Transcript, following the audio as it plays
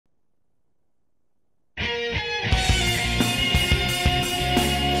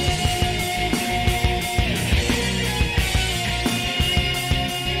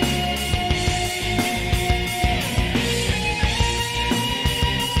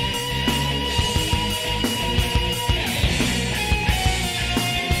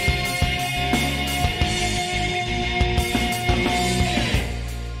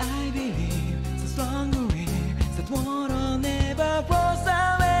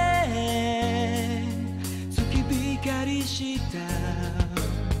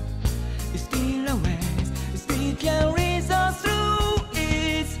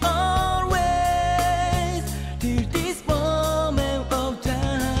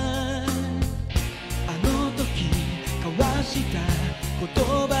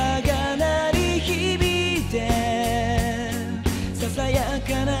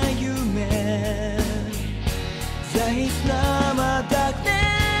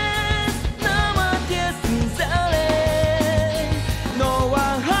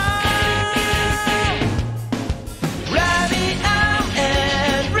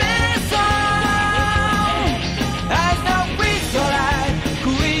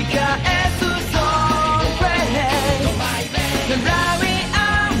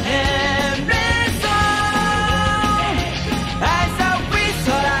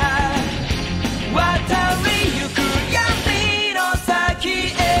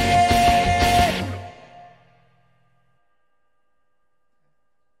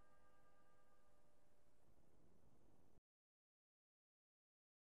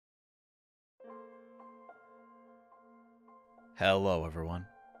Hello everyone,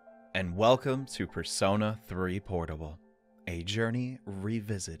 and welcome to Persona 3 Portable, a journey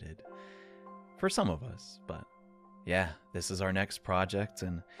revisited. For some of us, but yeah, this is our next project,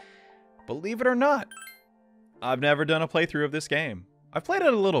 and believe it or not, I've never done a playthrough of this game. I've played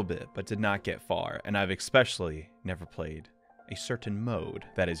it a little bit, but did not get far, and I've especially never played a certain mode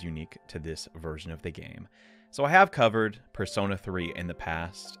that is unique to this version of the game. So I have covered Persona 3 in the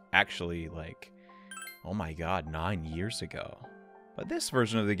past, actually like, oh my god, 9 years ago. But this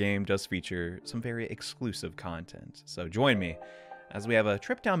version of the game does feature some very exclusive content, so join me as we have a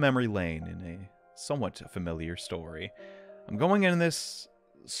trip down memory lane in a somewhat familiar story. I'm going in this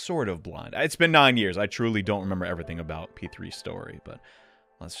sort of blind. It's been 9 years, I truly don't remember everything about P3's story, but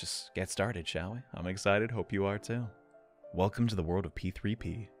let's just get started, shall we? I'm excited, hope you are too. Welcome to the world of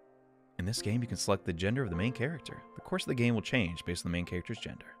P3P. In this game, you can select the gender of the main character. The course of the game will change based on the main character's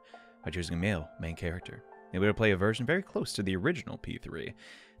gender. By choosing a male main character, you'll be able to play a version very close to the original P3.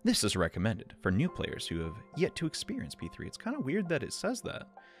 This is recommended for new players who have yet to experience P3. It's kind of weird that it says that.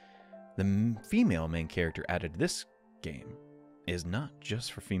 The female main character added to this game is not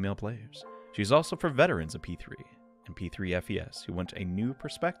just for female players. She's also for veterans of P3 and P3 FES who want a new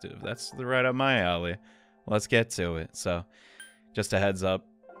perspective. That's right up my alley. Let's get to it. So, just a heads up,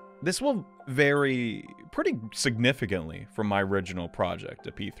 this will vary pretty significantly from my original project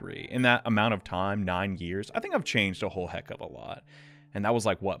to P3. In that amount of time, 9 years, I think I've changed a whole heck of a lot. And that was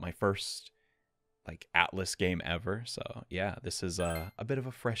like, what, my first like Atlas game ever? So yeah, this is a bit of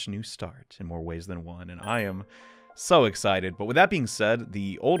a fresh new start in more ways than one. And I am so excited. But with that being said,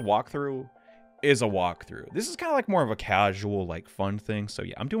 the old walkthrough is a walkthrough. This is kind of like more of a casual, like fun thing. So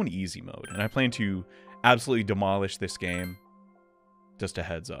yeah, I'm doing easy mode. And I plan to absolutely demolish this game. Just a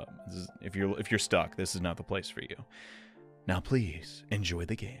heads up. If you're stuck, this is not the place for you. Now please, enjoy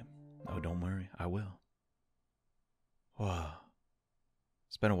the game. Oh, don't worry, I will. Wow.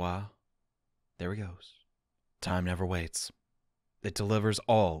 It's been a while. There he goes. Time never waits. It delivers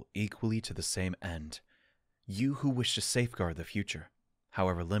all equally to the same end. You who wish to safeguard the future,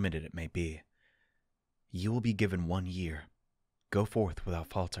 however limited it may be, you will be given 1 year. Go forth without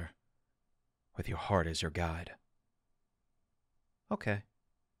falter, with your heart as your guide. Okay.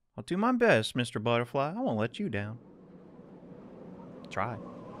 I'll do my best, Mr. Butterfly. I won't let you down. Try,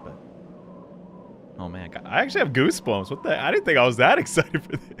 but... oh man, I actually have goosebumps. What the... I didn't think I was that excited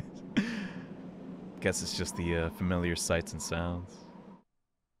for this. Guess it's just the familiar sights and sounds.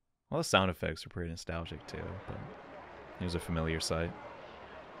 Well, the sound effects are pretty nostalgic too, but here's a familiar sight.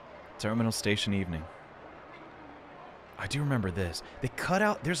 Terminal station evening. I do remember this. They cut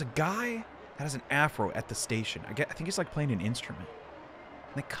out... there's a guy that has an afro at the station. I think he's like playing an instrument.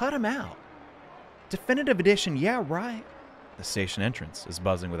 They cut him out. Definitive edition, yeah, right. The station entrance is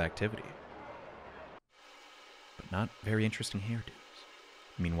buzzing with activity. But not very interesting hairdos.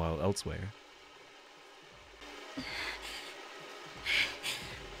 Meanwhile, elsewhere.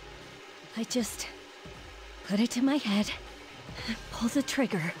 I just put it to my head, pull the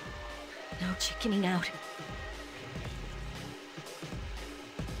trigger. No chickening out.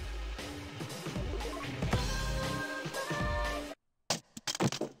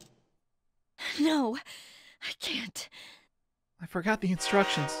 No, I can't. I forgot the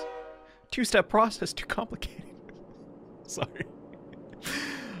instructions. Two-step process, too complicated. Sorry.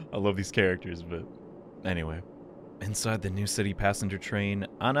 I love these characters, but anyway. Inside the New City passenger train,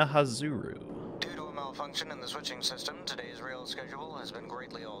 Anahazuru. Due to a malfunction in the switching system, today's rail schedule has been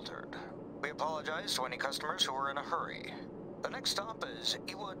greatly altered. We apologize to any customers who are in a hurry. The next stop is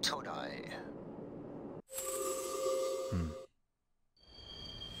Iwa Todai.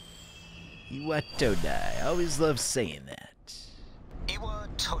 Iwa Todai. I always love saying that. Iwa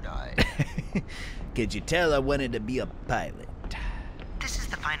Todai. Could you tell I wanted to be a pilot? This is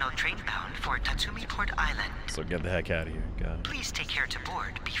the final train bound for Tatsumi Port Island. So get the heck out of here. Got it. Please take care to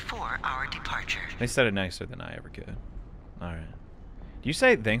board before our departure. They said it nicer than I ever could. Alright. Do you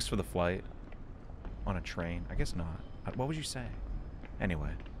say thanks for the flight on a train? I guess not. What would you say?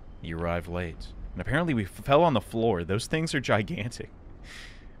 Anyway, you arrived late. And apparently we fell on the floor. Those things are gigantic.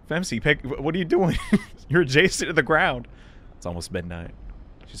 Femsi, what are you doing? You're adjacent to the ground. It's almost midnight.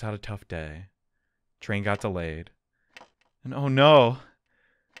 She's had a tough day. Train got delayed. And oh no.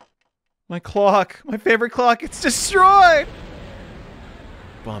 My clock. My favorite clock. It's destroyed.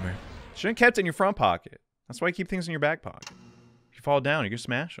 Bummer. Shouldn't have kept it in your front pocket. That's why you keep things in your back pocket. If you fall down, you're going to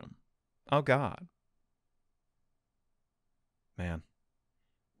smash them. Oh god. Man.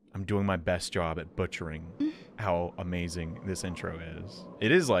 I'm doing my best job at butchering how amazing this intro is.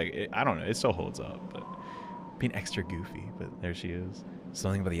 It is like, I don't know, it still holds up, but being extra goofy, but there she is.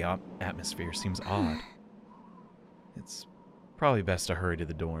 Something about the atmosphere seems odd. It's Probably best to hurry to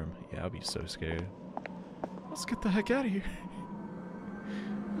the dorm. Yeah, I'll be so scared. Let's get the heck out of here.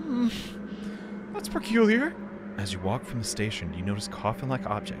 That's peculiar. As you walk from the station, you notice coffin-like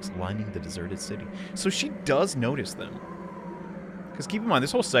objects lining the deserted city. So she does notice them. Because keep in mind,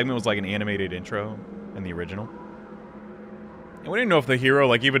 this whole segment was like an animated intro in the original. And we didn't know if the hero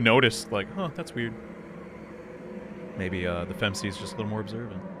like even noticed, like, huh, that's weird. Maybe the femc is just a little more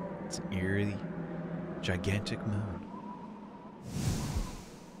observant. It's an eerie, gigantic moon.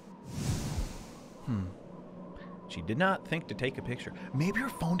 She did not think to take a picture. Maybe her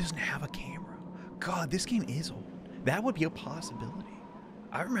phone doesn't have a camera. God, this game is old. That would be a possibility.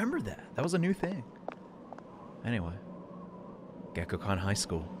 I remember that. That was a new thing. Anyway. Gekkoukan High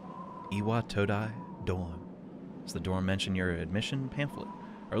School. Iwa Todai Dorm. Does the dorm mention your admission pamphlet?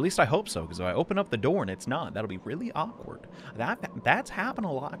 Or at least I hope so, because if I open up the door and it's not, that'll be really awkward. That's happened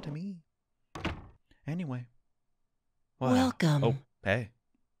a lot to me. Anyway. Wow. Welcome. Oh, hey.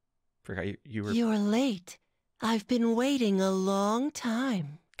 Forgot you were... You're late. I've been waiting a long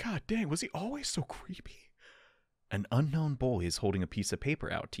time. God dang, was he always so creepy? An unknown boy is holding a piece of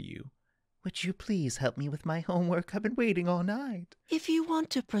paper out to you. Would you please help me with my homework? I've been waiting all night. If you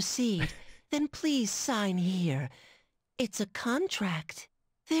want to proceed, then please sign here. It's a contract.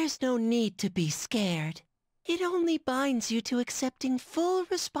 There's no need to be scared. It only binds you to accepting full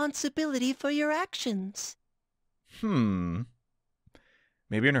responsibility for your actions.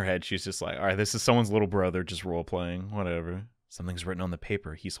 Maybe in her head, she's just like, all right, this is someone's little brother just role-playing, whatever. Something's written on the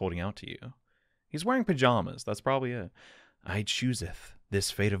paper he's holding out to you. He's wearing pajamas. That's probably it. I chooseth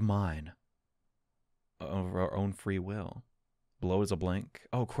this fate of mine of our own free will. Below is a blank.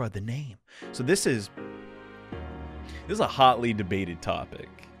 Oh, crud, the name. So this is a hotly debated topic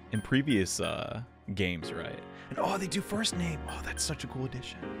in previous games, right? And oh, they do first name. Oh, that's such a cool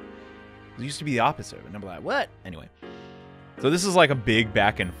addition. It used to be the opposite. And I'm like, what? Anyway. So this is like a big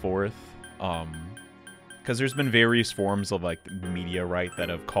back and forth, because there's been various forms of like media, right, that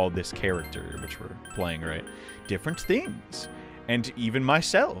have called this character, which we're playing, right, different things. And even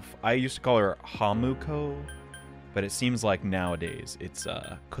myself, I used to call her Hamuko, but it seems like nowadays it's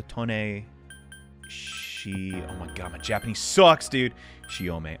Kotone oh my god, my Japanese sucks, dude.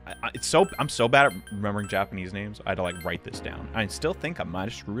 Shiome. I'm so bad at remembering Japanese names, I had to like write this down. I still think I might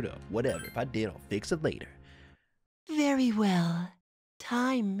have screwed up. Whatever, if I did, I'll fix it later. Very well.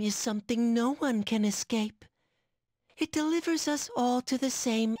 Time is something no one can escape. It delivers us all to the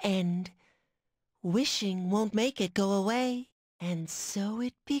same end. Wishing won't make it go away, and so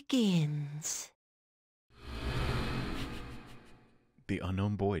it begins. The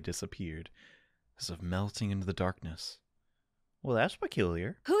unknown boy disappeared, as if melting into the darkness. Well, that's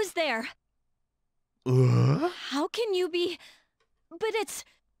peculiar. Who's there? How can you be... But it's...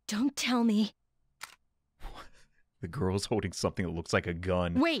 Don't tell me. The girl's holding something that looks like a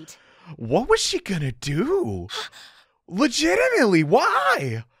gun. Wait. What was she gonna do? Legitimately,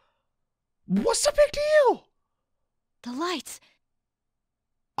 why? What's the big deal? The lights.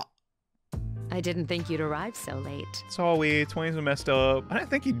 I didn't think you'd arrive so late. Sorry, 20s were messed up. I didn't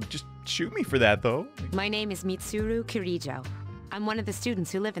think he'd just shoot me for that, though. My name is Mitsuru Kirijo. I'm one of the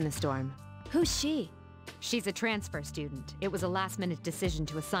students who live in this dorm. Who's she? She's a transfer student. It was a last-minute decision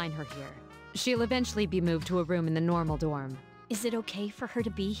to assign her here. She'll eventually be moved to a room in the normal dorm. Is it okay for her to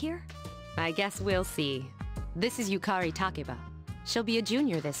be here? I guess we'll see. This is Yukari Takeba. She'll be a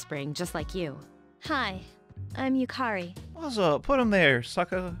junior this spring, just like you. Hi, I'm Yukari. What's up? Put him there,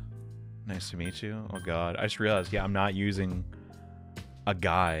 sucker. Nice to meet you. Oh god, I just realized, yeah, I'm not using a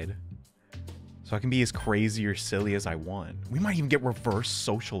guide. So I can be as crazy or silly as I want. We might even get reverse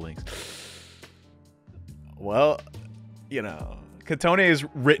social links. Well, you know, Kotone is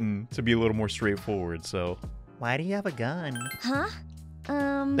written to be a little more straightforward, so... Why do you have a gun? Huh?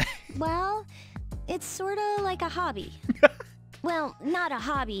 Well, it's sorta like a hobby. Well, not a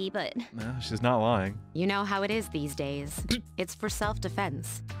hobby, but... No, she's not lying. You know how it is these days. It's for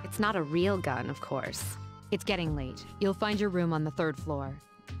self-defense. It's not a real gun, of course. It's getting late. You'll find your room on the 3rd floor.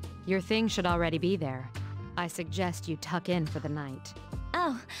 Your thing should already be there. I suggest you tuck in for the night.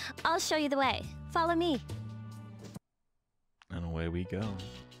 Oh, I'll show you the way. Follow me. And away we go.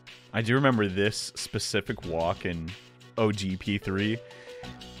 I do remember this specific walk in OGP3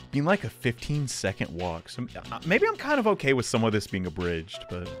 being like a 15-second walk. So maybe I'm kind of okay with some of this being abridged,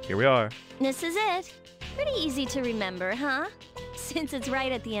 but here we are. This is it. Pretty easy to remember, huh? Since it's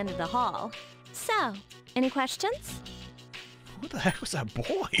right at the end of the hall. So, any questions? Who the heck was that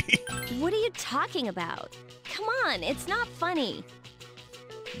boy? What are you talking about? Come on, it's not funny.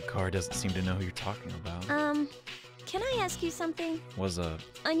 The car doesn't seem to know who you're talking about. Can I ask you something? Was On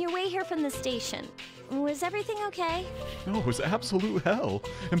your way here from the station, Was everything okay? No, it was absolute hell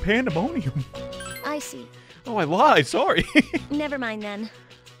and pandemonium. I see. Oh, I lied. Sorry. Never mind then.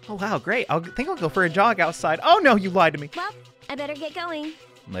 Oh, wow, great. I think I'll go for a jog outside. Oh, no, you lied to me. Well, I better get going.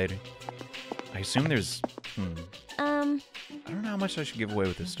 Later. I assume there's... I don't know how much I should give away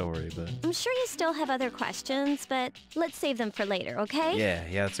with this story, but... I'm sure you still have other questions, but let's save them for later, okay?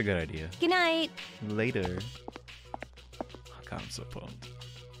 Yeah, that's a good idea. Good night. Later. Oh, God, I'm so pumped.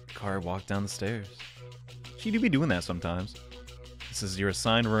 Car walked down the stairs. She do be doing that sometimes. This is your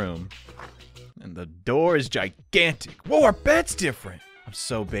assigned room. And the door is gigantic. Whoa, our bed's different. I'm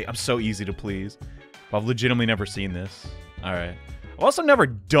so big. I'm so easy to please. I've legitimately never seen this. All right. I've also never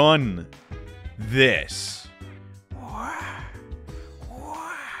done this.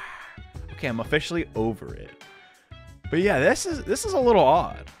 Okay, I'm officially over it. But yeah, this is a little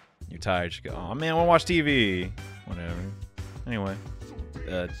odd. You're tired. You go, oh man, I want to watch TV. Whatever. Anyway,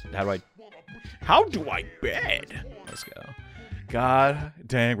 how do I bed? Let's go. God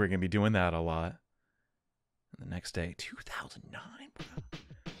dang, we're gonna be doing that a lot. And the next day, 2009.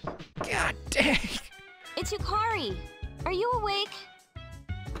 God dang. It's Yukari. Are you awake?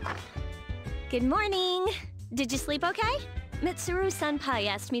 Good morning. Did you sleep okay? Mitsuru Senpai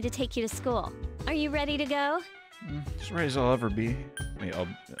asked me to take you to school. Are you ready to go? As ready as I'll ever be.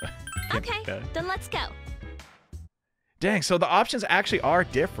 Okay, then let's go. Dang, so the options actually are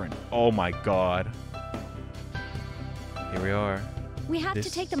different. Oh my god. Here we are. We have to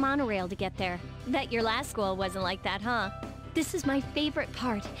take the monorail to get there. Bet your last school wasn't like that, huh? This is my favorite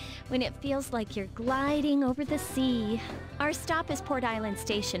part, when it feels like you're gliding over the sea. Our stop is Port Island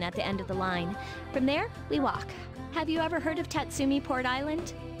Station at the end of the line. From there, we walk. Have you ever heard of Tatsumi Port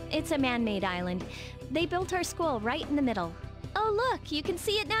Island? It's a man-made island. They built our school right in the middle. Oh look, you can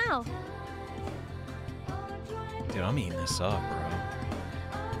see it now. Dude, I'm eating this up,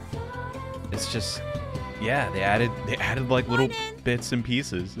 bro. It's just, yeah, they added like little bits and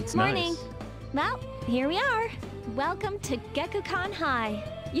pieces. It's Morning. nice. Well, here we are. Welcome to Gekukan High.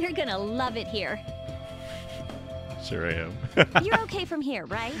 You're gonna love it here. Sure I am. You're okay from here,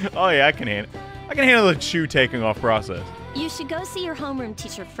 right? Oh yeah, I can handle the shoe taking off process. You should go see your homeroom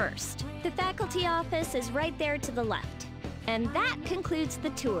teacher first. The faculty office is right there to the left. And that concludes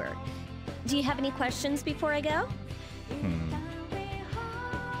the tour. Do you have any questions before I go?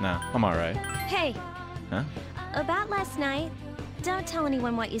 No, I'm alright. Hey. Huh? About last night, don't tell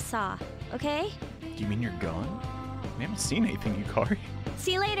anyone what you saw, okay? Do you mean you're gone? We haven't seen anything, Yukari.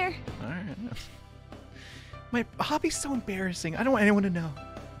 See you later. Alright. My hobby's so embarrassing. I don't want anyone to know.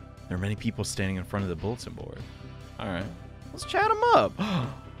 There are many people standing in front of the bulletin board. Alright. Let's chat them up.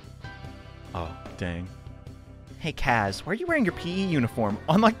 Oh, dang. Hey, Kaz, why are you wearing your PE uniform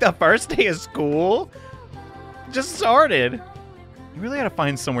on like the first day of school? Just started. You really gotta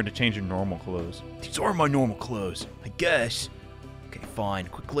find somewhere to change your normal clothes. These are my normal clothes, I guess. Okay, fine.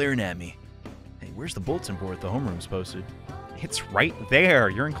 Quit glaring at me. Hey, where's the bulletin board the homeroom's posted? It's right there.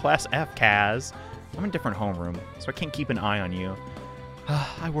 You're in Class F, Kaz. I'm in a different homeroom, so I can't keep an eye on you.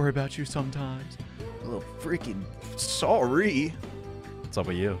 I worry about you sometimes. A little freaking sorry. What's up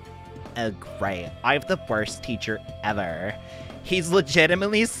with you? Oh, great. I have the worst teacher ever. He's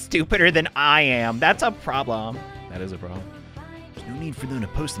legitimately stupider than I am. That's a problem. That is a problem. There's no need for them to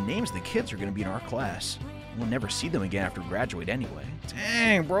post the names of the kids who are going to be in our class. We'll never see them again after we graduate anyway.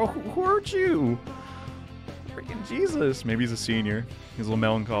 Dang, bro. Who hurt you? Freaking Jesus. Maybe he's a senior. He's a little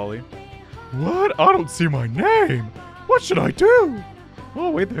melancholy. What? I don't see my name. What should I do? Oh,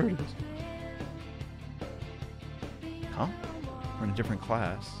 wait, there it is. Huh? We're in a different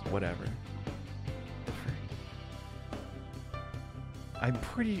class. Whatever. I'm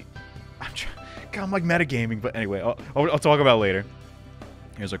like metagaming, but anyway, I'll talk about it later.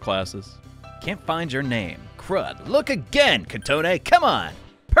 Here's our classes. Can't find your name. Crud. Look again, Katone. Come on.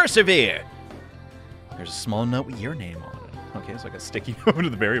 Persevere. There's a small note with your name on it. Okay, it's like a sticky note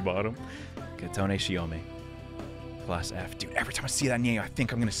at the very bottom. Katone Shiome. Class F. Dude, every time I see that name, I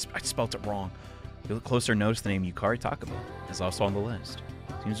think I spelt it wrong. If you look closer, notice the name Yukari Takaba is also on the list.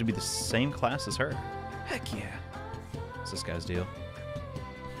 Seems to be the same class as her. Heck yeah. What's this guy's deal?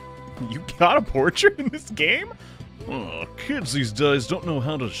 You got a portrait in this game? Oh, kids these days don't know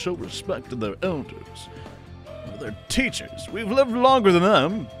how to show respect to their elders. Well, they're teachers. We've lived longer than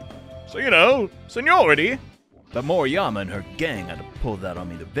them. So, you know, seniority. But Moriyama and her gang had to pull that on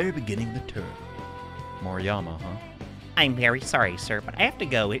me the very beginning of the term. Moriyama, huh? I'm very sorry, sir, but I have to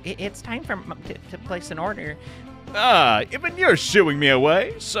go. It's time for to place an order. Ah, even you're shooing me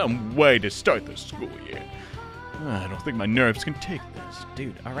away. Some way to start the school year. I don't think my nerves can take this.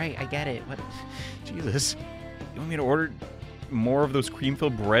 Dude, all right, I get it. What? Jesus. You want me to order more of those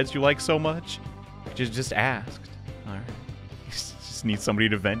cream-filled breads you like so much? Just asked. All right. Just need somebody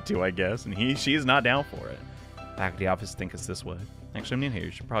to vent to, I guess, and she is not down for it. Faculty office think it's this way. Actually, I'm new here.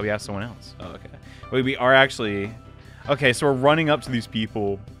 You should probably ask someone else. Oh, okay. Wait, we are actually... Okay, so we're running up to these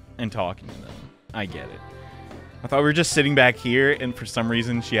people and talking to them. I get it. I thought we were just sitting back here, and for some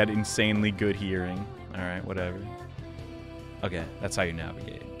reason, she had insanely good hearing. All right, whatever. Okay, that's how you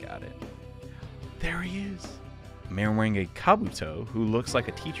navigate. Got it. There he is. A man wearing a kabuto who looks like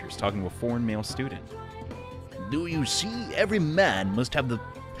a teacher is talking to a foreign male student. Do you see? Every man must have the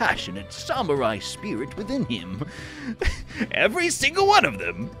passionate samurai spirit within him. Every single one of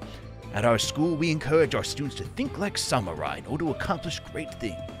them. At our school, we encourage our students to think like samurai in order to accomplish great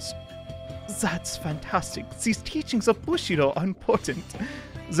things. That's fantastic. These teachings of Bushido are important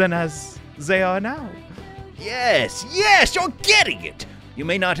than as they are now. Yes, you're getting it. You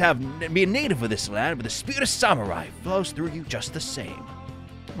may not be a native of this land, but the spirit of samurai flows through you just the same.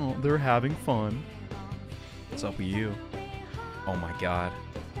 Oh, they're having fun. What's up with you? Oh my god.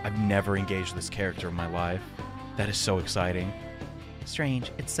 I've never engaged this character in my life. That is so exciting.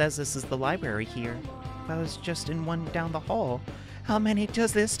 Strange. It says this is the library here. I was just in one down the hall. How many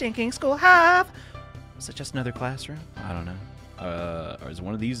does this stinking school have? Is it just another classroom? I don't know. Or is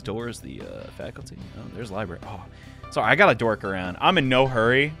one of these doors the faculty? Oh, there's library. Oh, sorry, I gotta dork around. I'm in no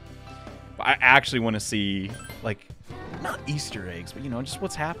hurry. But I actually want to see, like, not Easter eggs, but, you know, just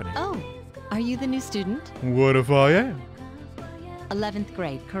what's happening. Oh, are you the new student? What if I am? 11th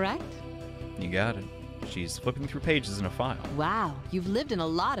grade, correct? You got it. She's flipping through pages in a file. Wow, you've lived in a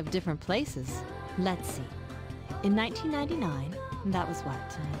lot of different places. Let's see. In 1999, that was what,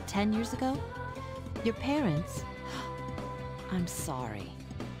 10 years ago? Your parents... I'm sorry.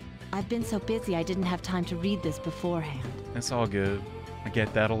 I've been so busy I didn't have time to read this beforehand. That's all good. I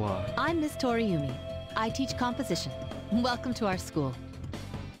get that a lot. I'm Miss Toriumi. I teach composition. Welcome to our school.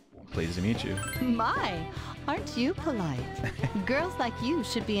 Pleased to meet you. My, aren't you polite? Girls like you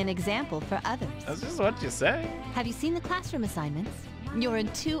should be an example for others. That's just what you say. Have you seen the classroom assignments? You're in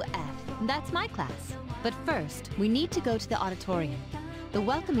 2F. That's my class. But first, we need to go to the auditorium. The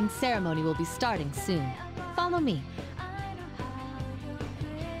welcoming ceremony will be starting soon. Follow me.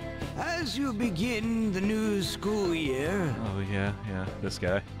 As you begin the new school year... Oh, yeah, this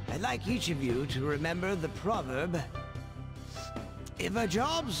guy. I'd like each of you to remember the proverb, if a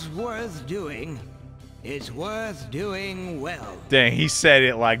job's worth doing, it's worth doing well. Dang, he said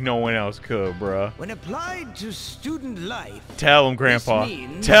it like no one else could, bruh. When applied to student life... Tell him, Grandpa.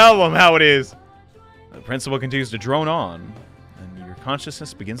 Means... Tell him how it is. The principal continues to drone on, and your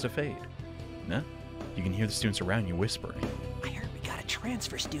consciousness begins to fade. Nah, you can hear the students around you whispering. I heard we got a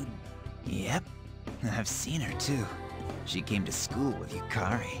transfer student. Yep, I've seen her too. She came to school with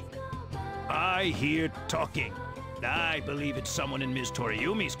Yukari. I hear talking. I believe it's someone in Ms.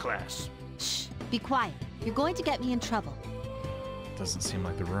 Toriumi's class. Shh, be quiet. You're going to get me in trouble. Doesn't seem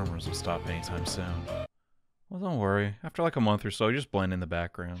like the rumors will stop anytime soon. Well, don't worry. After like a month or so, you just blend in the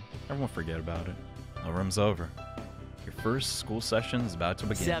background. Everyone forget about it. The room's over. Your first school session is about to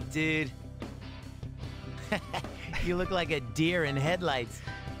begin. What's up, dude? You look like a deer in headlights.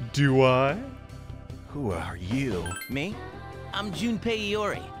 Do I? Who are you? Me? I'm Junpei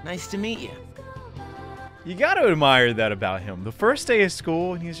Iori. Nice to meet you. You gotta admire that about him. The first day of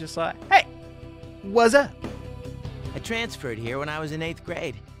school, and he's just like, hey, what's up? I transferred here when I was in 8th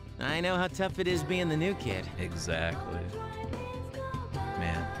grade. I know how tough it is being the new kid. Exactly.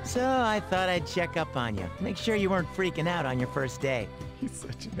 Man. So I thought I'd check up on you. Make sure you weren't freaking out on your first day. He's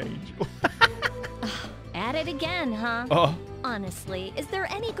such an angel. At it again, huh? Oh. Honestly, is there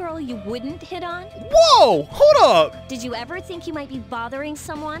any girl you wouldn't hit on? Whoa! Hold up! Did you ever think you might be bothering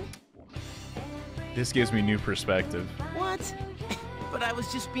someone? This gives me new perspective. What? But I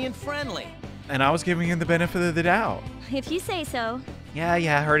was just being friendly. And I was giving him the benefit of the doubt. If you say so. Yeah,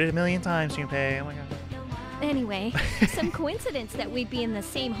 I heard it a million times, Junpei. Oh my god. Anyway, some coincidence that we'd be in the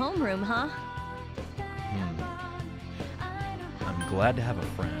same homeroom, huh? I'm glad to have a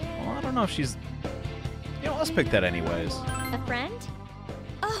friend. Well, I don't know if she's... You know, let's pick that anyways. A friend?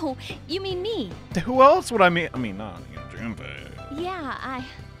 Oh, you mean me? Who else would I mean? I mean, not Junpei. Yeah,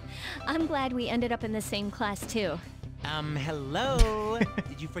 I'm glad we ended up in the same class, too. Hello?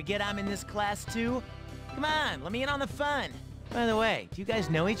 Did you forget I'm in this class, too? Come on, let me in on the fun. By the way, do you guys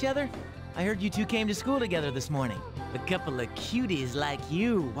know each other? I heard you two came to school together this morning. A couple of cuties like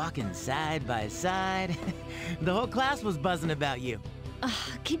you, walking side by side. The whole class was buzzing about you.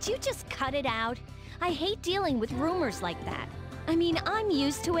 Could you just cut it out? I hate dealing with rumors like that. I mean, I'm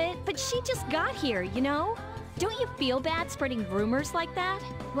used to it, but she just got here, you know? Don't you feel bad spreading rumors like that?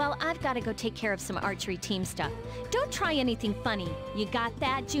 Well, I've got to go take care of some archery team stuff. Don't try anything funny. You got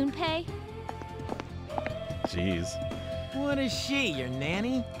that, Junpei? Jeez. What is she, your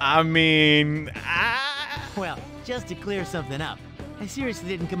nanny? I mean, Well, just to clear something up, I seriously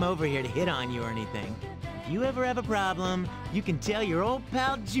didn't come over here to hit on you or anything. If you ever have a problem, you can tell your old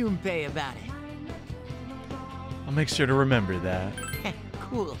pal Junpei about it. I'll make sure to remember that.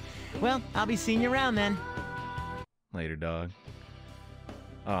 Cool. Well, I'll be seeing you around then. Later, dog.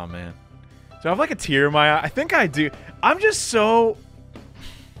 Oh, man. Do I have like a tear in my eye? I think I do. I'm just so...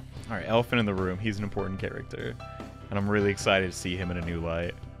 Alright, elephant in the room. He's an important character. And I'm really excited to see him in a new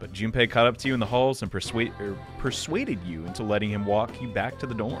light. But Junpei caught up to you in the halls and persuaded you into letting him walk you back to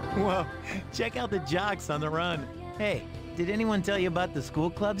the dorm. Whoa, check out the jocks on the run. Hey, did anyone tell you about the school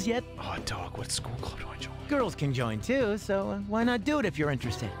clubs yet? Oh, dog, what school club do I join? Girls can join too, so why not do it if you're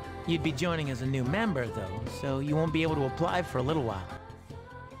interested? You'd be joining as a new member, though, so you won't be able to apply for a little while.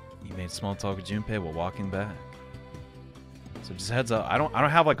 You made small talk with Junpei while walking back. So just heads up, I don't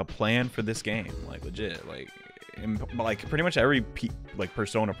have like a plan for this game, like legit, like pretty much every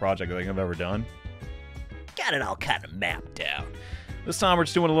Persona project I've ever done, got it all kind of mapped out. This time we're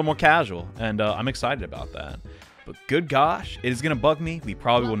just doing a little more casual, and I'm excited about that. But good gosh, it is gonna bug me. We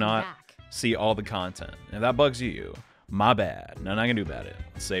probably will not see all the content. And if that bugs you, my bad. Nothing I can do about it.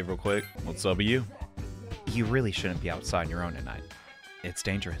 Let's save real quick. What's up with you? You really shouldn't be outside on your own at night. It's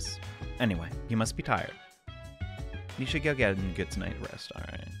dangerous. Anyway, you must be tired. You should go get a good night's rest,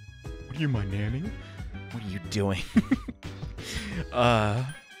 alright? What are you, my nanny? What are you doing?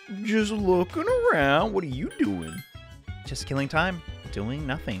 Just looking around. What are you doing? Just killing time. Doing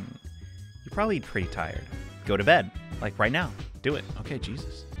nothing. You're probably pretty tired. Go to bed. Like right now. Do it. Okay,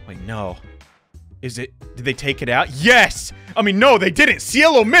 Jesus. Wait, no. Is it... Did they take it out? Yes! I mean, no, they didn't.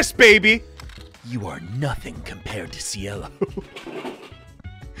 Cielo missed, baby! You are nothing compared to Cielo.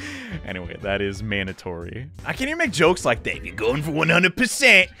 Anyway, that is mandatory. I can't even make jokes like that. If you're going for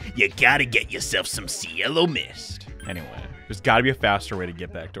 100%, you gotta get yourself some Cielo Mist. Anyway, there's gotta be a faster way to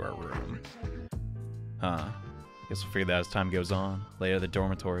get back to our room. Huh. Guess we'll figure that as time goes on. Later at the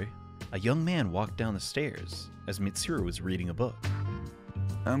dormitory, a young man walked down the stairs as Mitsuru was reading a book.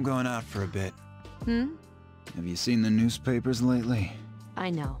 I'm going out for a bit. Hmm? Have you seen the newspapers lately? I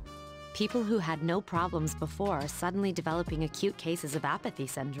know. People who had no problems before are suddenly developing acute cases of apathy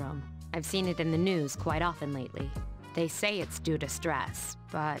syndrome. I've seen it in the news quite often lately. They say it's due to stress,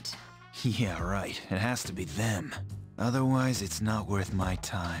 but... Yeah, right. It has to be them. Otherwise, it's not worth my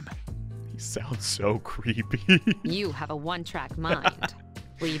time. He sounds so creepy. You have a one-track mind.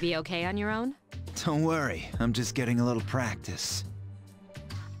 Will you be okay on your own? Don't worry. I'm just getting a little practice.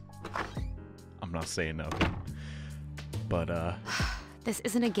 I'm not saying nothing. But, This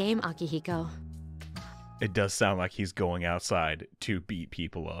isn't a game, Akihiko. it does sound like he's going outside to beat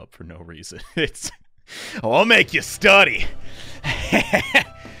people up for no reason. It's... Oh, I'll make you study!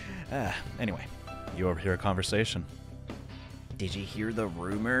 Anyway, you overhear a conversation. Did you hear the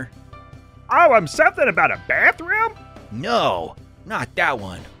rumor? Oh, something about a bathroom? No, not that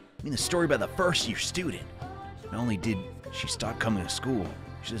one. I mean the story about the first-year student. Not only did she stop coming to school,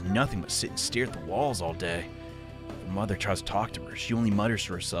 she does nothing but sit and stare at the walls all day. Her mother tries to talk to her. She only mutters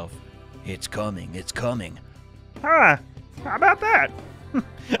to herself, "It's coming, it's coming." Huh, how about that?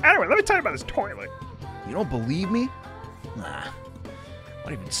 Anyway, let me tell you about this toilet. You don't believe me? Nah.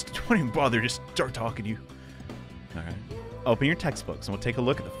 Why even bother? Just start talking to you. Alright. Open your textbooks and we'll take a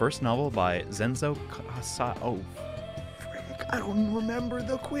look at the first novel by Zenzo Kasa... Oh, frick. I don't remember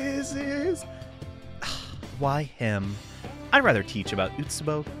the quizzes. Why him? I'd rather teach about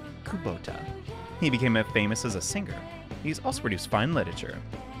Utsubo Kubota. He became famous as a singer. He's also produced fine literature.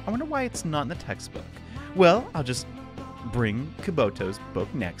 I wonder why it's not in the textbook. Well, I'll just bring Kubota's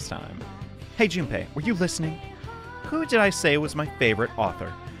book next time. Hey, Junpei, were you listening? Who did I say was my favorite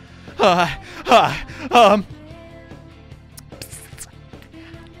author?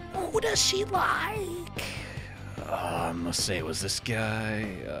 Who does she like? I must say it was this guy.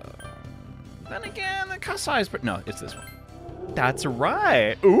 Then again, the Kasai's... No, it's this one. That's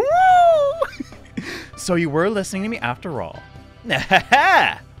right. Ooh! So you were listening to me after all.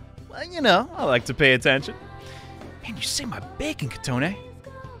 Well, you know, I like to pay attention. Man, you say my bacon, Katone.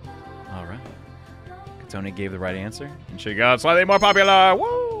 All right. Katone gave the right answer, and she got slightly more popular.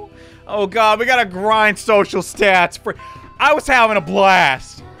 Woo! Oh, God, we got to grind social stats. I was having a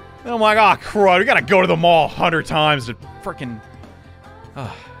blast. I'm like, oh, crud, we got to go to the mall 100 times to freaking...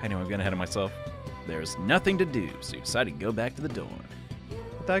 Oh, anyway, I'm getting ahead of myself. There's nothing to do, so you decided to go back to the dorm.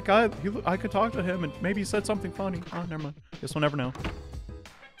 But that guy, I could talk to him, and maybe he said something funny. Oh, never mind. Guess we'll never know.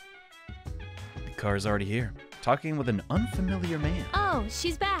 The car's already here, talking with an unfamiliar man. Oh,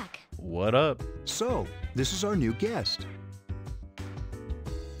 she's back. What up? So, this is our new guest.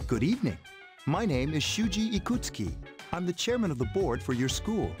 Good evening. My name is Shuji Ikutsuki. I'm the chairman of the board for your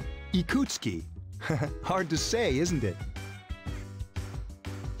school. Ikutsuki. Hard to say, isn't it?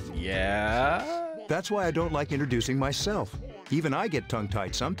 Yeah? That's why I don't like introducing myself. Even I get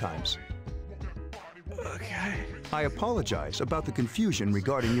tongue-tied sometimes. Okay. I apologize about the confusion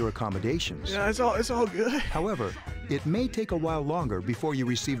regarding your accommodations. Yeah, it's all good. However, it may take a while longer before you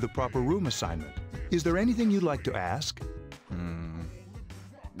receive the proper room assignment. Is there anything you'd like to ask?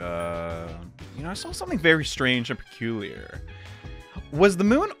 You know, I saw something very strange and peculiar. Was the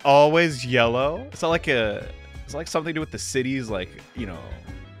moon always yellow? Is that like it's like something to do with the cities, like, you know,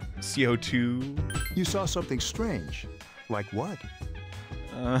 CO2? You saw something strange. Like what?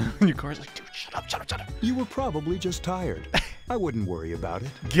 Your car's like, dude, shut up. You were probably just tired. I wouldn't worry about it.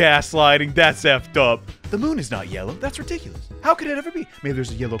 Gaslighting, that's effed up. The moon is not yellow. That's ridiculous. How could it ever be? Maybe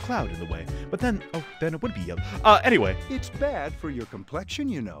there's a yellow cloud in the way. But then, then it would be yellow. Anyway. It's bad for your complexion,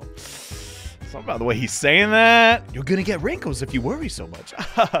 you know. Something about the way he's saying that. You're gonna get wrinkles if you worry so much.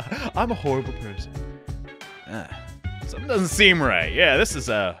 I'm a horrible person. Something doesn't seem right. Yeah, this is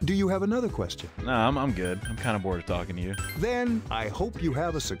Do you have another question? No, I'm good. I'm kind of bored of talking to you. Then I hope you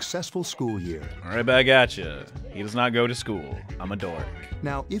have a successful school year. All right, back at you. He does not go to school. I'm a dork.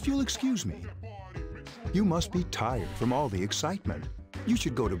 Now, if you'll excuse me, you must be tired from all the excitement. You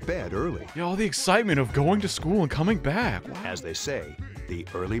should go to bed early. Yeah, all the excitement of going to school and coming back. Wow. As they say, the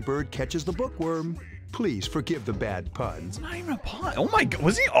early bird catches the bookworm. Please forgive the bad puns. It's not even a pun. Oh my god,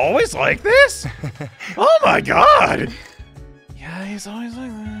 was he always like this? Oh my god! Yeah, he's always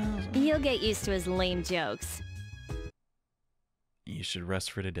like this. You'll get used to his lame jokes. You should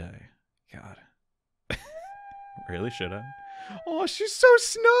rest for today. God. Really, should I? Oh, she's so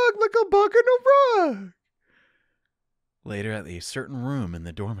snug, like a bug in a rug. Later at a certain room in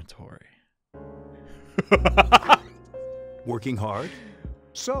the dormitory. Working hard?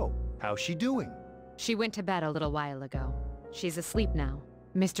 So, how's she doing? She went to bed a little while ago. She's asleep now.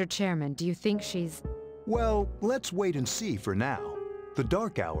 Mr. Chairman, do you think she's... Well, let's wait and see for now. The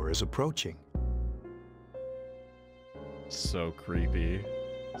dark hour is approaching. So creepy.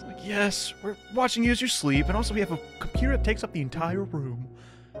 It's like, yes, we're watching you as you sleep, and also we have a computer that takes up the entire room.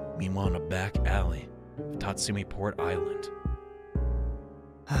 Meanwhile, in a back alley of Tatsumi Port Island.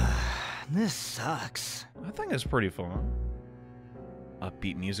 This sucks. I think it's pretty fun.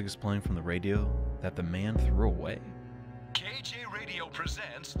 Upbeat music is playing from the radio that the man threw away. KJ Radio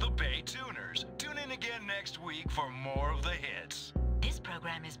presents the Bay Tuners. Tune in again next week for more of the hits. This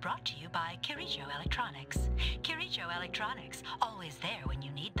program is brought to you by Kirijo Electronics. Kirijo Electronics, always there when you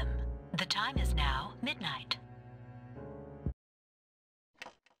need them. The time is now midnight.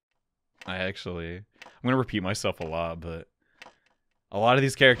 I'm going to repeat myself a lot, but a lot of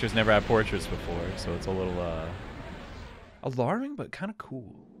these characters never had portraits before, so it's a little, alarming, but kind of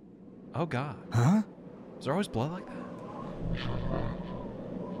cool. Oh, God. Huh? Is there always blood like that?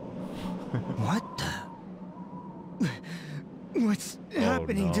 What the? What's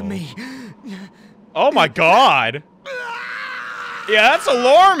happening to me? Oh, my God! Yeah, that's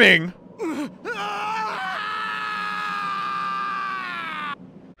alarming!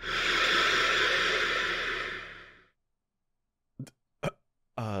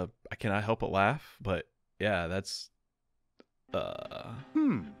 I cannot help but laugh, but yeah, that's...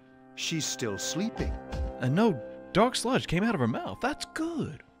 She's still sleeping. And no dark sludge came out of her mouth. That's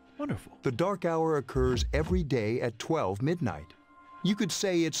good. Wonderful. The dark hour occurs every day at 12 midnight. You could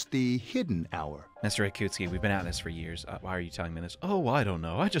say it's the hidden hour. Mr. Ikutsuki, we've been at this for years. Why are you telling me this? Oh, I don't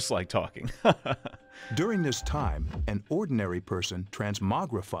know. I just like talking. During this time, an ordinary person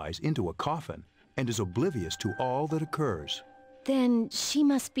transmogrifies into a coffin and is oblivious to all that occurs. Then she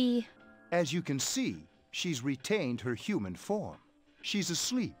must be... As you can see, she's retained her human form. She's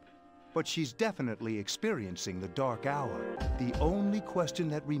asleep, but she's definitely experiencing the dark hour. The only question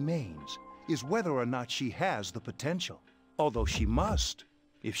that remains is whether or not she has the potential. Although she must.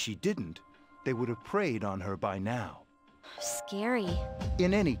 If she didn't, they would have preyed on her by now. Scary.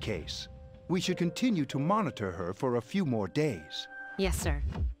 In any case, we should continue to monitor her for a few more days. Yes, sir.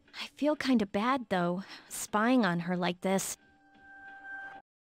 I feel kind of bad, though, spying on her like this.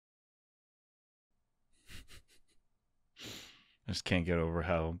 I just can't get over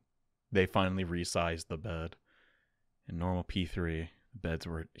how they finally resized the bed. In normal P3, the beds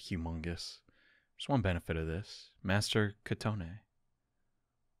were humongous. There's one benefit of this. Master Katone.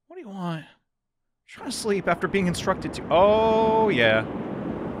 What do you want? I'm trying to sleep after being instructed to... Oh, yeah.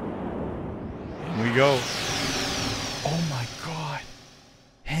 Here we go. Oh my god.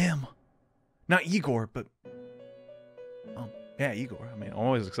 Him. Not Igor, but... Oh, yeah, Igor. I mean, I'm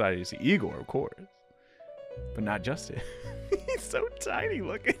always excited to see Igor, of course. But not Justin. He's so tiny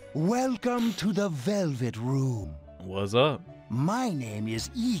looking. Welcome to the Velvet Room. What's up? My name is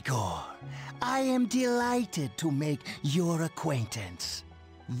Igor. I am delighted to make your acquaintance.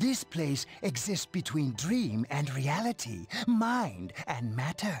 This place exists between dream and reality, mind and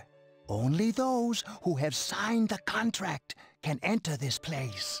matter. Only those who have signed the contract can enter this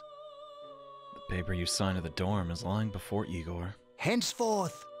place. The paper you signed at the dorm is lying before Igor.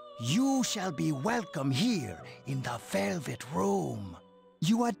 Henceforth, you shall be welcome here in the Velvet Room.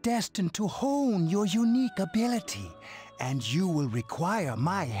 You are destined to hone your unique ability, and you will require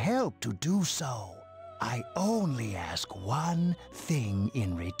my help to do so. I only ask one thing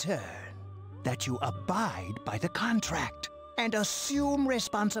in return, that you abide by the contract and assume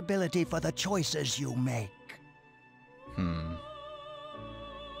responsibility for the choices you make.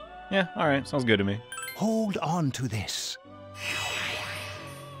 Yeah, alright, sounds good to me. Hold on to this.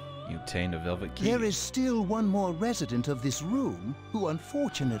 You obtained a velvet key. There is still one more resident of this room who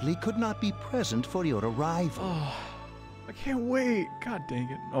unfortunately could not be present for your arrival. Oh, I can't wait. God dang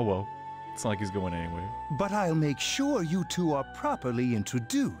it. Oh well, it's not like he's going anywhere. But I'll make sure you two are properly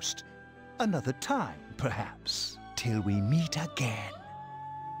introduced. Another time, perhaps, till we meet again.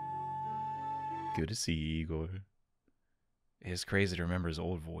 Good to see you, Igor. It's crazy to remember his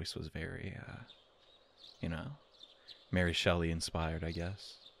old voice was very, you know, Mary Shelley inspired, I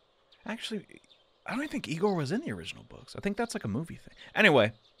guess. Actually, I don't even think Igor was in the original books. I think that's like a movie thing.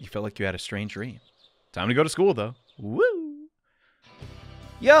 Anyway, you felt like you had a strange dream. Time to go to school, though. Woo!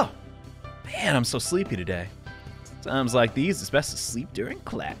 Yo! Man, I'm so sleepy today. Times like these, it's best to sleep during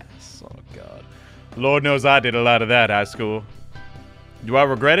class. Oh, God. Lord knows I did a lot of that high school. Do I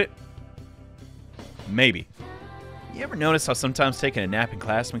regret it? Maybe. You ever notice how sometimes taking a nap in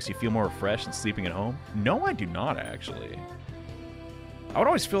class makes you feel more refreshed than sleeping at home? No, I do not, actually. I would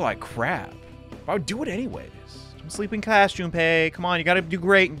always feel like crap. But I would do it anyways. Don't sleep in class, Junpei. Come on, you gotta do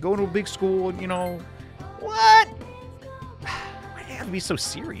great and go to a big school, you know. What? Why do you have to be so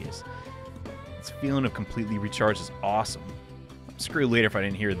serious? This feeling of completely recharged is awesome. I'm screwed later if I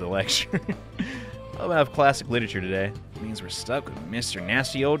didn't hear the lecture. I'll have classic literature today. It means we're stuck with Mr.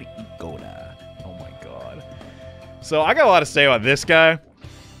 Nasty Old Igoda. Oh my god. So I got a lot to say about this guy.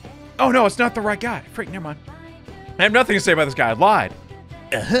 Oh no, it's not the right guy. Freak, never mind. I have nothing to say about this guy. I lied.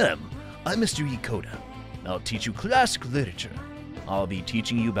 Ahem. I'm Mr. Ikoda. I'll teach you classic literature. I'll be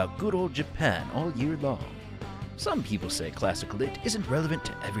teaching you about good old Japan all year long. Some people say classic lit isn't relevant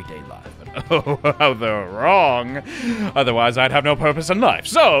to everyday life, but oh, they're wrong. Otherwise, I'd have no purpose in life.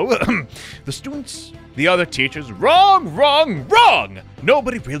 So, the students, the other teachers, wrong, wrong, wrong!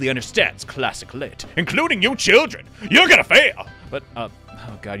 Nobody really understands classic lit, including you children. You're gonna fail! But, oh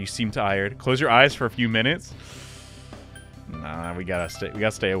god, you seem tired. Close your eyes for a few minutes. Nah, we gotta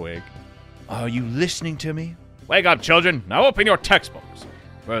stay awake. Are you listening to me? Wake up, children. Now open your textbooks.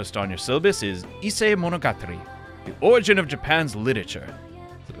 First on your syllabus is Issei Monogatari, the origin of Japan's literature.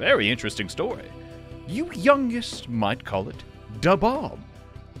 It's a very interesting story. You youngest might call it Da Bomb.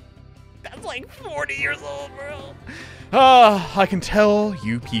 That's like 40 years old, bro. I can tell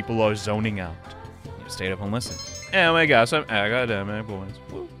you people are zoning out. You stayed up and listened. And we got some academic points.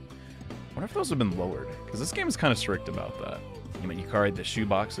 Woo. I wonder if those have been lowered, because this game is kind of strict about that. You mean you carried the shoe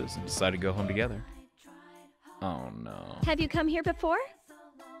boxes and decided to go home together? Oh no. Have you come here before?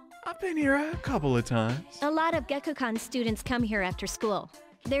 I've been here a couple of times. A lot of Gekkokan students come here after school.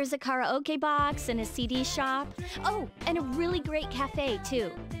 There's a karaoke box and a CD shop. Oh, and a really great cafe,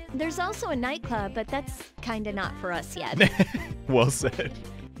 too. There's also a nightclub, but that's kinda not for us yet. Well said.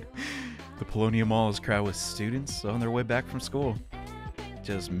 The Polonium Mall is crowded with students on their way back from school.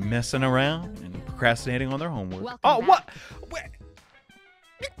 Just messing around and procrastinating on their homework. Welcome what? Wait.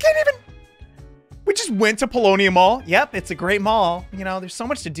 You can't even... We just went to Polonium Mall. Yep, it's a great mall. You know, there's so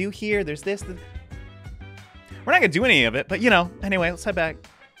much to do here. There's this. We're not going to do any of it, but you know. Anyway, let's head back.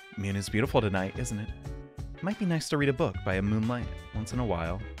 Moon is beautiful tonight, isn't it? Might be nice to read a book by a moonlight once in a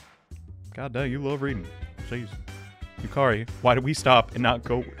while. God damn, you love reading. Jeez. Yukari, why did we stop and not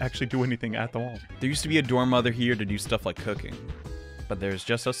go actually do anything at the mall? There used to be a dorm mother here to do stuff like cooking. But there's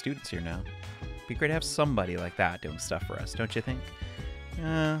just us students here now. Be great to have somebody like that doing stuff for us, don't you think?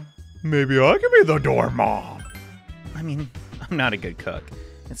 Maybe I can be the dorm mom. I mean, I'm not a good cook.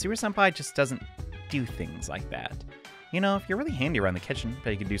 And Sewer Senpai just doesn't do things like that. You know, if you're really handy around the kitchen,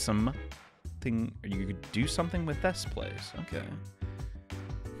 but you could do something, or you could do something with this place. Okay.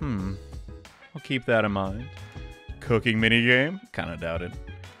 I'll keep that in mind. Cooking minigame? Kinda doubt it.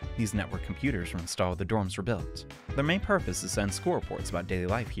 These network computers were installed when the dorms were built. Their main purpose is to send school reports about daily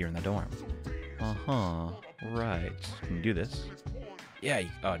life here in the dorm. Right. Can you do this? Yeah,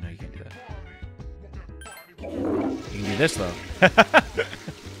 oh no, you can't do that. You can do this, though.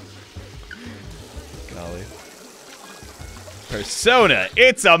 Golly. Persona,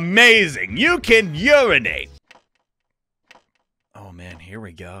 it's amazing! You can urinate! Oh man, here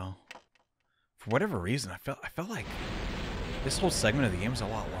we go. For whatever reason, I felt like this whole segment of the game is a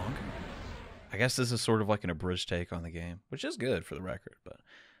lot longer. I guess this is sort of like an abridged take on the game, which is good for the record, but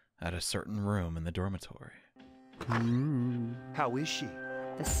at a certain room in the dormitory. How is she?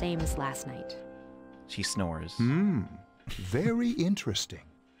 The same as last night. She snores. Very interesting.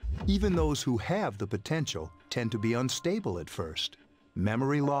 Even those who have the potential tend to be unstable at first.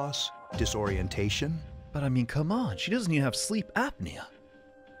 Memory loss, disorientation. But I mean, come on, she doesn't even have sleep apnea.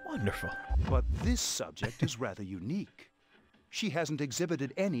 Wonderful. But this subject is rather unique. She hasn't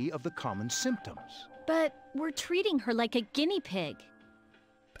exhibited any of the common symptoms. But we're treating her like a guinea pig.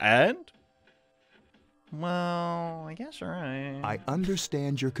 And? Well, I guess you're right. I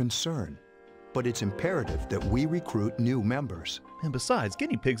understand your concern, but it's imperative that we recruit new members. And besides,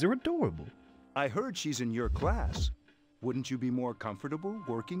 guinea pigs are adorable. I heard she's in your class. Wouldn't you be more comfortable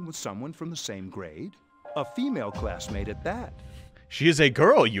working with someone from the same grade? A female classmate at that. She is a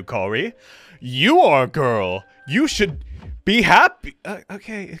girl, Yukari. You are a girl. You should be happy.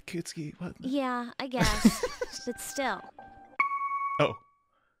 Okay, Kitsuki, what? Yeah, I guess. But still. Oh.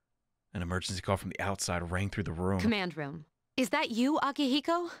 An emergency call from the outside rang through the room. Command room. Is that you, Akihiko?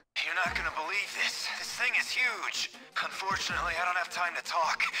 You're not gonna believe this. This thing is huge. Unfortunately, I don't have time to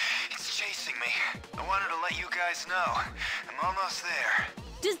talk. It's chasing me. I wanted to let you guys know. I'm almost there.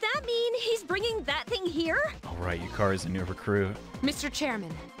 Does that mean he's bringing that thing here? All right, Yukari's a new recruit. Mr.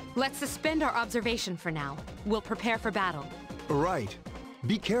 Chairman, let's suspend our observation for now. We'll prepare for battle. Right.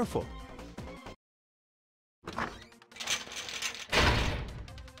 Be careful.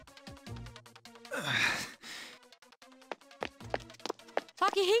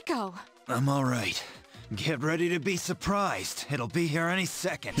 Akihiko! I'm all right. Get ready to be surprised. It'll be here any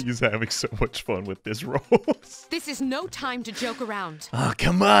second. He's having so much fun with this rose. This is no time to joke around. Oh,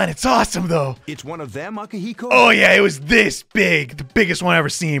 come on. It's awesome, though. It's one of them, Akihiko? Oh, yeah. It was this big. The biggest one I've ever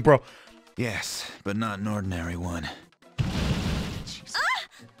seen, bro. Yes, but not an ordinary one.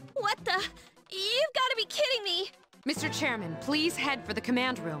 What the? You've got to be kidding me. Mr. Chairman, please head for the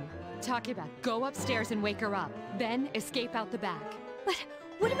command room. Takeba, go upstairs and wake her up. Then escape out the back. But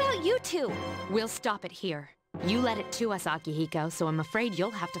what about you two? We'll stop it here. You led it to us, Akihiko, so I'm afraid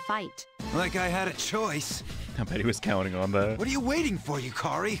you'll have to fight. Like I had a choice. I bet he was counting on that. What are you waiting for,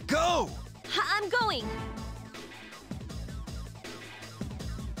 Yukari? Go! I'm going.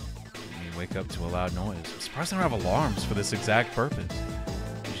 You wake up to a loud noise. I'm surprised they don't have alarms for this exact purpose.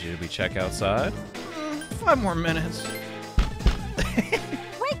 Should we check outside? 5 more minutes.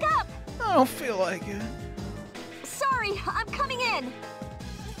 Wake up! I don't feel like it. Sorry, I'm coming in.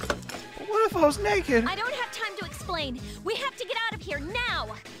 But what if I was naked? I don't have time to explain. We have to get out of here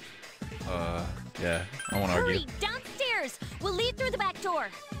now. Yeah, I won't argue. Hurry, downstairs. We'll leave through the back door.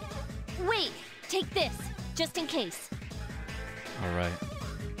 Wait, take this, just in case. All right.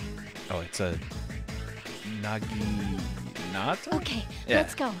 Oh, it's a Naginata? Okay,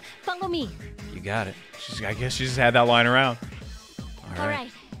 let's go. Follow me. You got it. I guess she just had that lying around. All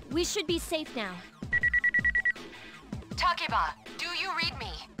right, we should be safe now. Takeba, do you read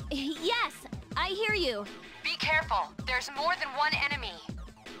me? Yes, I hear you. Be careful. There's more than one enemy.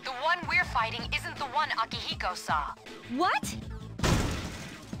 The one we're fighting isn't the one Akihiko saw. What?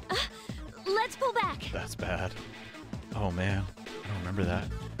 Let's pull back. That's bad. Oh, man. I don't remember that.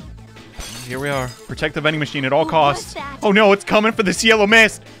 Here we are. Protect the vending machine at all costs. Oh, no, it's coming for this yellow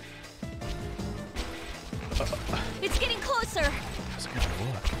mist. It's getting closer.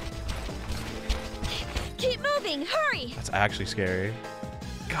 Keep moving. Hurry. That's actually scary.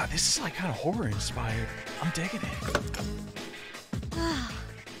 God, this is like kind of horror inspired. I'm digging it.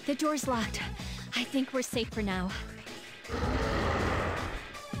 The door's locked. I think we're safe for now.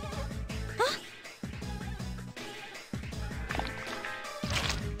 Huh?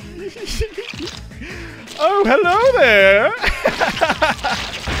 Oh, hello there.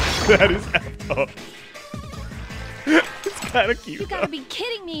 That is effed up. It's kind of cute. You gotta be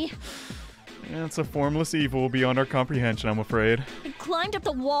kidding me. Yeah, it's a formless evil beyond our comprehension, I'm afraid. It climbed up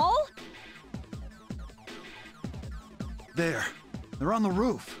the wall? There. They're on the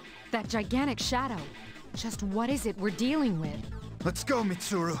roof. That gigantic shadow. Just what is it we're dealing with? Let's go,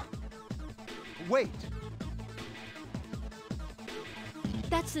 Mitsuru. Wait.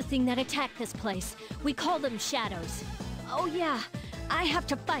 That's the thing that attacked this place. We call them shadows. Oh yeah, I have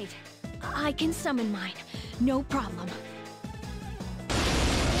to fight. I can summon mine. No problem.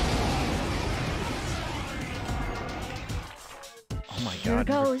 Oh my Here god,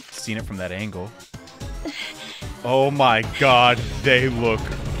 goes. I've seen it from that angle. Oh my god, they look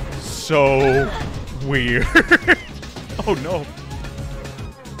so weird. Oh no.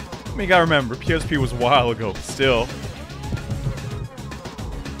 I mean, you gotta remember, PSP was a while ago, but still.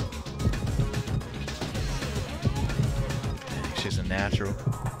 She's a natural.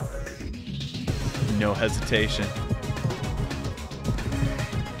 No hesitation.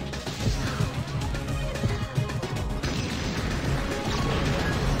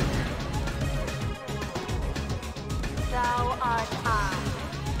 Thou art I,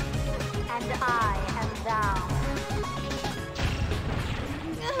 and I am thou.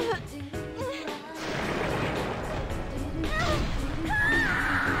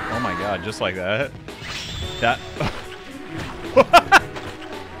 Oh my god, just like that. That.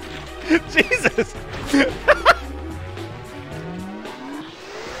 Jesus!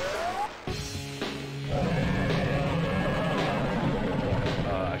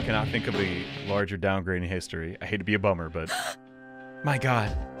 I cannot think of a larger downgrade in history. I hate to be a bummer, but... My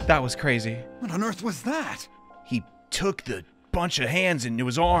god, that was crazy. What on earth was that? He took the bunch of hands into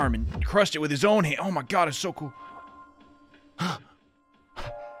his arm and crushed it with his own hand. Oh my god, it's so cool. A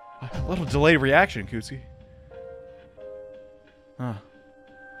little delayed reaction, Koozie. Huh.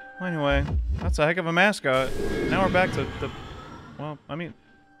 Well, anyway, that's a heck of a mascot. Now we're back to the... Well, I mean...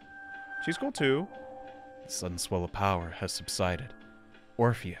 She's cool too. The sudden swell of power has subsided.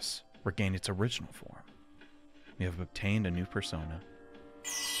 Orpheus regained its original form. We have obtained a new persona.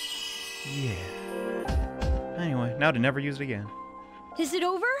 Yeah. Anyway, now to never use it again. Is it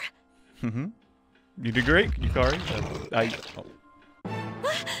over? Mm-hmm. You did great, Yukari. Oh.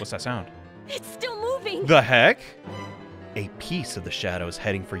 What's that sound? It's still moving. The heck? A piece of the shadow is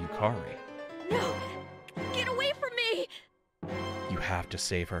heading for Yukari. No! Get away from me! You have to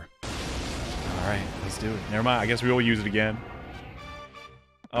save her. Alright, let's do it. Never mind, I guess we will use it again.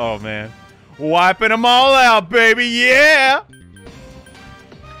 Oh, man. Wiping them all out, baby, yeah!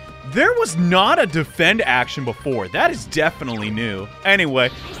 There was not a defend action before. That is definitely new. Anyway.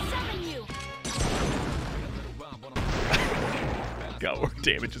 God, our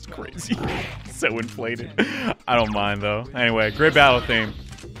damage is crazy. So inflated. I don't mind, though. Anyway, great battle theme.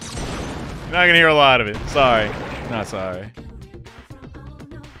 You're not gonna hear a lot of it. Sorry. Not sorry.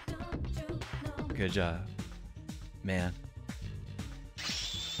 Good job. Man.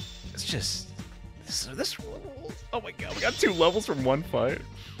 It's just... This... Oh my god, we got 2 levels from 1 fight.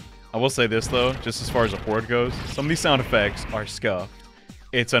 I will say this, though, just as far as the horde goes, some of these sound effects are scuffed.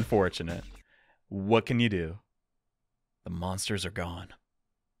 It's unfortunate. What can you do? The monsters are gone.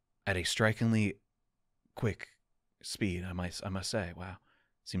 At a strikingly quick speed, I must say. Wow.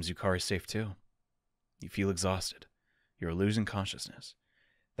 Seems Yukari's safe, too. You feel exhausted. You're losing consciousness.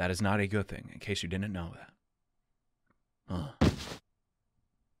 That is not a good thing, in case you didn't know that.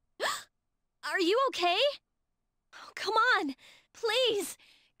 Are you okay? Oh, come on. Please.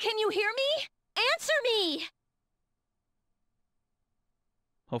 Can you hear me? Answer me!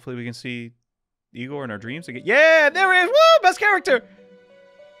 Hopefully we can see Igor in our dreams again. Yeah, there he is! Woo! Best character!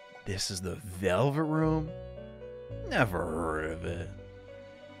 This is the Velvet Room? Never heard of it.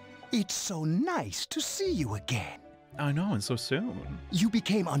 It's so nice to see you again. I know, and so soon. You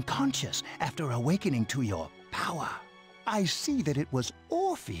became unconscious after awakening to your power. I see that it was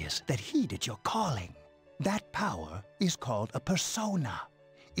Orpheus that heeded your calling. That power is called a persona.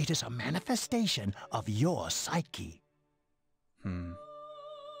 It is a manifestation of your psyche. Can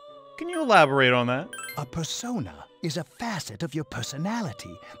you elaborate on that? A persona is a facet of your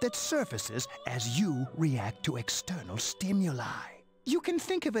personality that surfaces as you react to external stimuli. You can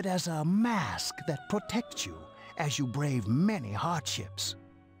think of it as a mask that protects you as you brave many hardships.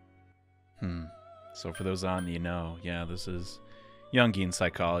 So for those on you know, yeah, this is Jungian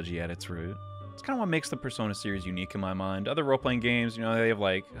psychology at its root. It's kind of what makes the Persona series unique in my mind. Other role-playing games, you know, they have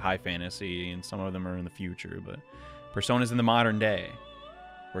like high fantasy and some of them are in the future, but Persona's in the modern day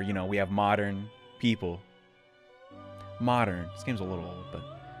where, you know, we have modern people. Modern. This game's a little old, but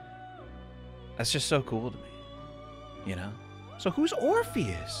that's just so cool to me, you know? So who's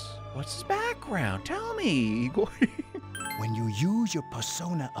Orpheus? What's his background? Tell me, Igor. When you use your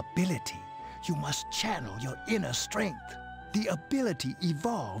persona ability, you must channel your inner strength. The ability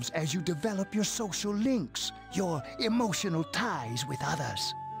evolves as you develop your social links, your emotional ties with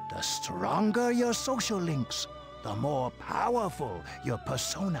others. The stronger your social links, the more powerful your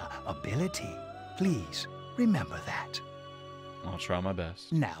persona ability. Please, remember that. I'll try my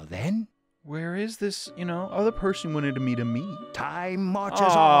best. Now then. Where is this, you know, other person wanted me to meet? Time marches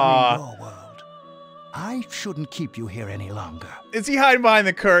on in your world. I shouldn't keep you here any longer. Is he hiding behind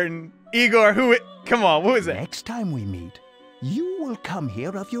the curtain? Igor, come on, who is it? Next time we meet, you will come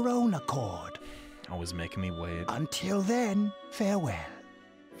here of your own accord. Always making me wait. Until then, farewell.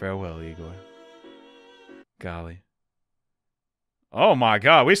 Farewell, Igor. Golly. Oh my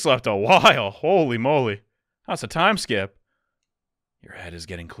god, we slept a while. Holy moly. That's a time skip. Your head is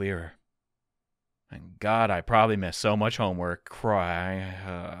getting clearer. And God, I probably missed so much homework.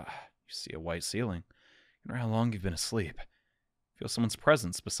 You see a white ceiling. You wonder how long you've been asleep. Feel someone's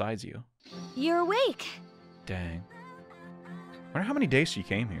presence besides you. You're awake. Dang. Wonder how many days she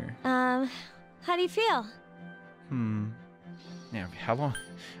came here. How do you feel? Yeah, how long?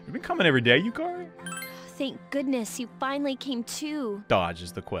 Have you been coming every day, Yukari? Thank goodness you finally came to.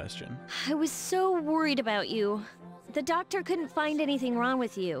 Dodges the question. I was so worried about you. The doctor couldn't find anything wrong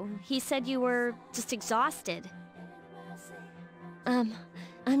with you. He said you were just exhausted.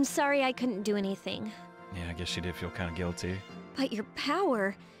 I'm sorry I couldn't do anything. Yeah, I guess she did feel kind of guilty. But your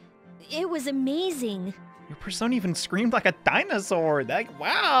power, it was amazing. Your persona even screamed like a dinosaur. Like,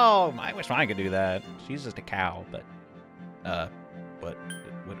 wow, I wish mine could do that. She's just a cow, but,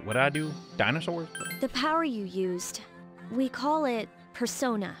 what did I do? Dinosaurs? The power you used, we call it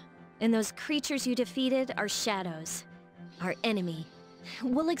persona. And those creatures you defeated are shadows, our enemy.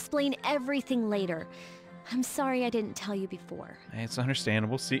 We'll explain everything later. I'm sorry I didn't tell you before. Hey, it's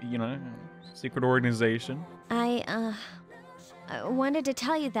understandable. See, you know, secret organization. I wanted to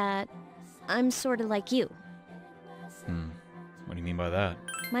tell you that I'm sort of like you. What do you mean by that?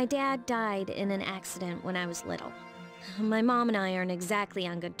 My dad died in an accident when I was little. My mom and I aren't exactly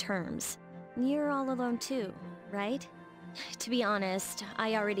on good terms. You're all alone too, right? To be honest,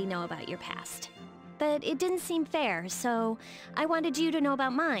 I already know about your past. But it didn't seem fair, so I wanted you to know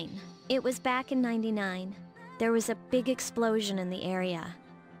about mine. It was back in '99. There was a big explosion in the area.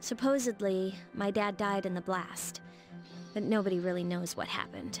 Supposedly, my dad died in the blast. But nobody really knows what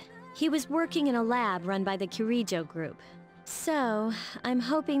happened. He was working in a lab run by the Kirijo group. So, I'm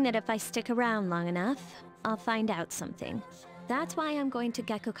hoping that if I stick around long enough, I'll find out something. That's why I'm going to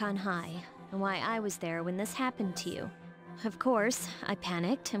Gekkoukan High, and why I was there when this happened to you. Of course, I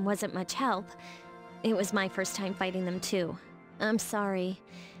panicked and wasn't much help. It was my first time fighting them too. I'm sorry.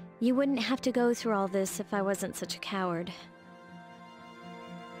 You wouldn't have to go through all this if I wasn't such a coward.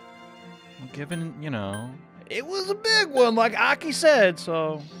 Well, given, you know, it was a big one, like Aki said,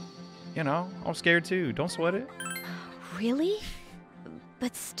 so, you know, I'm scared too. Don't sweat it. Really?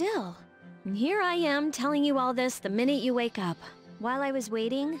 But still, here I am telling you all this the minute you wake up. While I was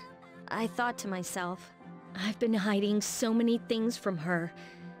waiting, I thought to myself, I've been hiding so many things from her.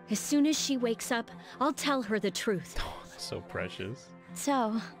 As soon as she wakes up, I'll tell her the truth. Oh, that's so precious.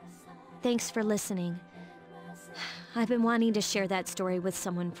 So, thanks for listening. I've been wanting to share that story with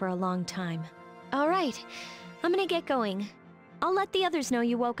someone for a long time. All right, I'm gonna get going. I'll let the others know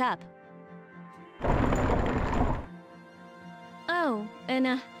you woke up. Oh,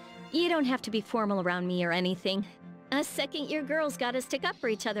 and you don't have to be formal around me or anything. Us second-year girls gotta stick up for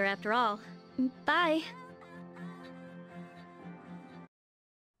each other after all. Bye.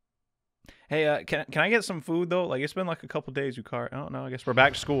 Hey, can I get some food though? Like, it's been like a couple days, Yukari. I don't know. I guess we're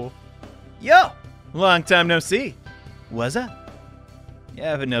back to school. Yo, long time no see. What's up? You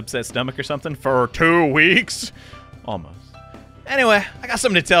have an upset stomach or something for 2 weeks? Almost. Anyway, I got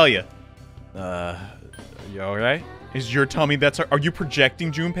something to tell you. You all right? Is your tummy are you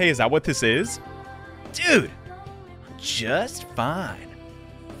projecting, Junpei? Is that what this is? Dude, just fine.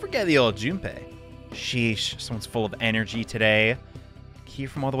 Forget the old Junpei. Sheesh, someone's full of energy today. Here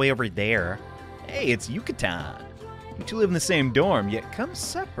from all the way over there. Hey, it's Yucatan. You two live in the same dorm, yet come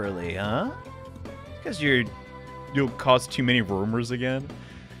separately, huh? Because you'll cause too many rumors again.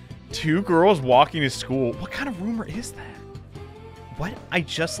 2 girls walking to school. What kind of rumor is that? What? I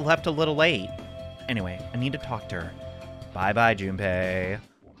just left a little late. Anyway, I need to talk to her. Bye-bye, Junpei.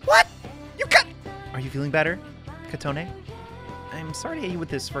 What? You cut... Are you feeling better, Katone? I'm sorry to hit you with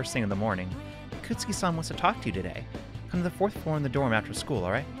this first thing in the morning. Kutsuki-san wants to talk to you today. Come to the 4th floor in the dorm after school,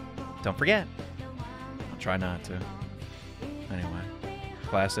 alright? Don't forget. I'll try not to. Anyway,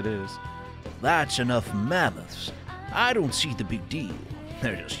 class it is. That's enough mammoths. I don't see the big deal.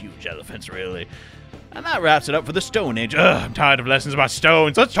 They're just huge elephants, really. And that wraps it up for the Stone Age. Ugh, I'm tired of lessons about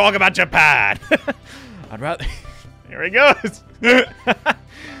stones. Let's talk about Japan. I'd rather... Here he goes. I'd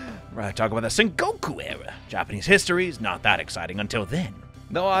rather talk about the Sengoku era. Japanese history is not that exciting until then.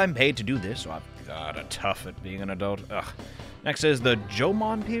 Though I'm paid to do this, so I've got to tough it being an adult. Ugh. Next is the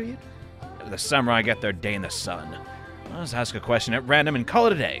Jomon period. The samurai get their day in the sun. I'll just ask a question at random and call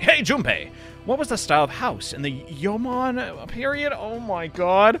it a day. Hey, Junpei, what was the style of house in the Jomon period? Oh my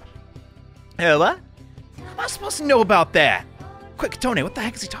god. What? How am I supposed to know about that? Quick, Tone, what the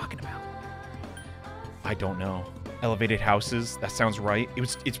heck is he talking about? I don't know. Elevated houses, that sounds right.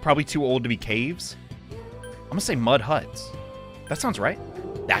 It's probably too old to be caves. I'm gonna say mud huts. That sounds right.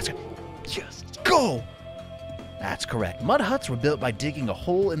 That's it. Yes, go! That's correct. Mud huts were built by digging a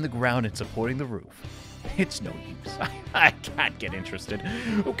hole in the ground and supporting the roof. It's no use. I can't get interested.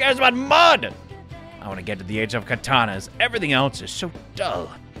 Who cares about mud? I want to get to the age of katanas. Everything else is so dull.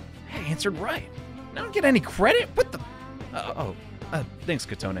 I answered right. I don't get any credit? What the? Thanks,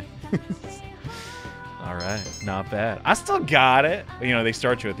 Katone. All right, not bad. I still got it. You know, they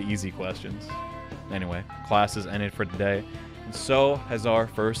start you with the easy questions. Anyway, class is ended for today. And so has our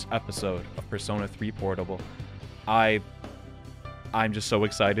first episode of Persona 3 Portable. I'm just so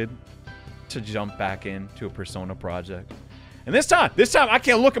excited to jump back into a Persona project. And this time, I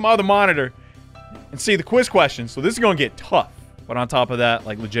can't look at my other monitor and see the quiz questions. So this is going to get tough. But on top of that,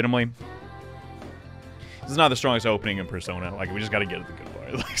 like, legitimately, this is not the strongest opening in Persona. Like, we just got to get to the good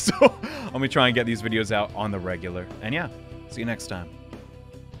part. Like, so I'm going to try and get these videos out on the regular. And yeah, see you next time.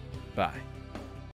 Bye.